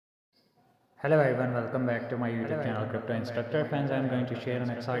Hello everyone, welcome back to my YouTube channel Crypto Instructor. Friends, I am going to share an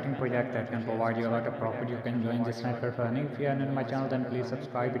exciting project that can provide you a lot of profit. You can join this network for earning. If you are new to my channel, then please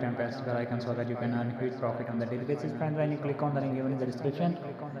subscribe it and press the bell icon so that you can earn huge profit on the daily basis. Friends, when you click on the link given in the description,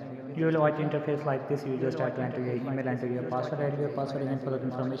 you will watch interface like this. You just have to enter your email, enter your password, add your password and further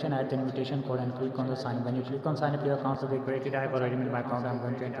information, add the invitation code and click on the sign. When you click on sign up, your account will be created. I have already made my account. I am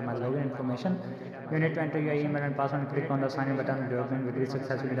going to enter my login information. You need to enter your email and password and click on the sign in button. The login will be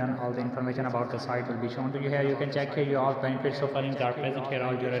successfully done. All the information about the site will be shown to you here. You can check here your all benefits of earnings are present here.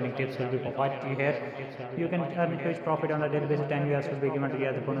 All your earning tips will be provided to you here. You can earn huge profit on the daily basis. 10 US will be given to you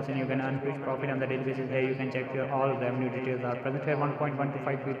as a bonus and you can earn huge profit on the daily basis. Here you can check your all revenue details are present here.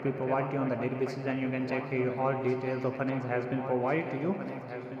 1.125 will be provided to you on the daily basis and you can check here your all details of earnings has been provided to you.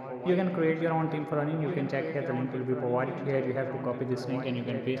 You can create your own team for earning. You can check here, the link will be provided here. You have to copy this link and you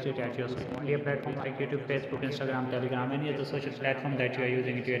can paste it at your social media platform like YouTube, Facebook, Instagram, Telegram, any other social platform that you are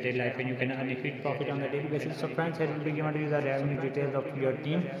using in your daily life, and you can earn a huge profit on the daily basis. So friends, here will be given to you the revenue details of your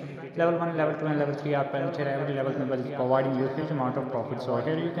team. Level 1, level 2 and level 3 are present here. Every level member is providing you a huge amount of profit. So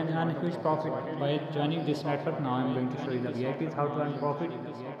here you can earn a huge profit by joining this network. Now I am going to show you the VIPs, how to earn profit.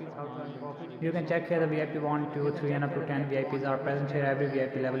 You can check here the VIP 1, 2, 3 and up to 10 VIPs are present here. Every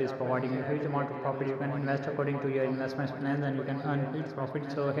VIP level is providing you a huge amount of profit. You can invest according to your investment plans and you can earn huge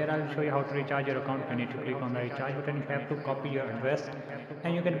profit. So here I will show you how to recharge your account. You need to click on the recharge button. You have to copy your address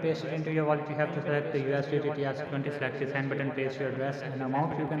and you can paste it into your wallet. You have to select the USDT TRC20, select the send button, paste your address and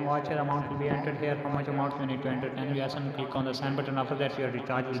amount. You can watch your amount will be entered here. How much amount you need to enter 10 US and click on the send button. After that your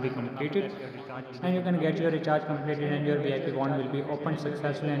recharge will be completed and you can get your recharge completed and your VIP one will be opened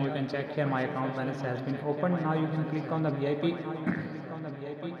successfully, and you can check here my account balance has been opened. Now you can click on the VIP.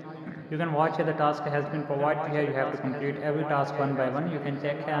 You can watch here the task has been provided here. You have to complete every task one by one. You can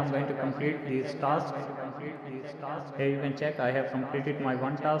check here I am going to complete these tasks. Here you can check I have completed my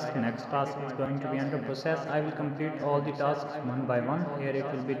one task. Next task is going to be under process. I will complete all the tasks one by one. Here it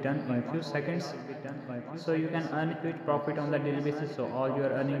will be done in a few seconds. So you can earn huge profit on the daily basis. So all your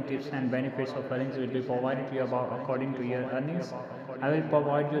earning tips and benefits of earnings will be provided to you about according to your earnings. I will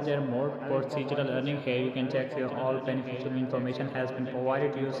provide you there more procedural earning. Here you can check your all beneficial information has been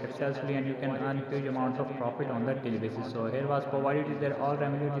provided to you successfully and you can earn huge amount of profit on the daily basis. So here was provided you there all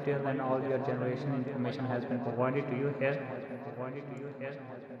revenue details and all your generation information has been provided to you here.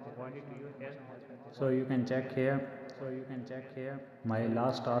 So you can check here. My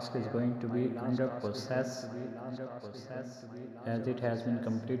last task is going to be under process as it has been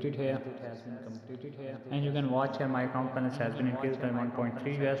completed here. And you can watch here my account balance has been increased by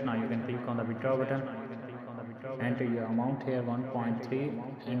 1.3 US. Now you can click on the withdraw button, enter your amount here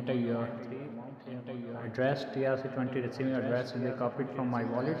 1.3, enter your address TRC20 receiving address will be copied from my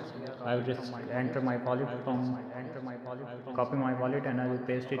wallet. I will just enter my wallet from copy my wallet and I will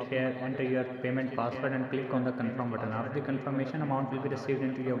paste it here. Enter your payment password and click on the confirm button. After the confirmation, amount will be received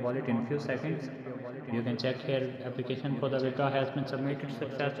into your wallet in few seconds. You can check here application for the withdraw has been submitted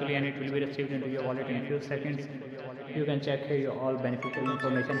successfully and it will be received into your wallet in few seconds. You can check here your all beneficial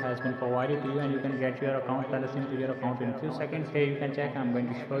information has been provided to you and you can get your account balance into your account in few seconds. Here you can check. I'm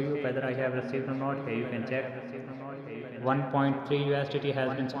going to show you whether I have received or not. Here you can check 1.3 USDT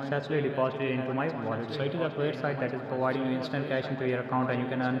has been successfully deposited into my wallet. So it is a great site that is providing you instant cash into your account and you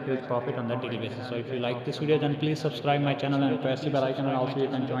can earn huge profit on the daily basis. So if you like this video, then please subscribe my channel and press the bell icon, and also you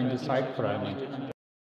can join this site for earning.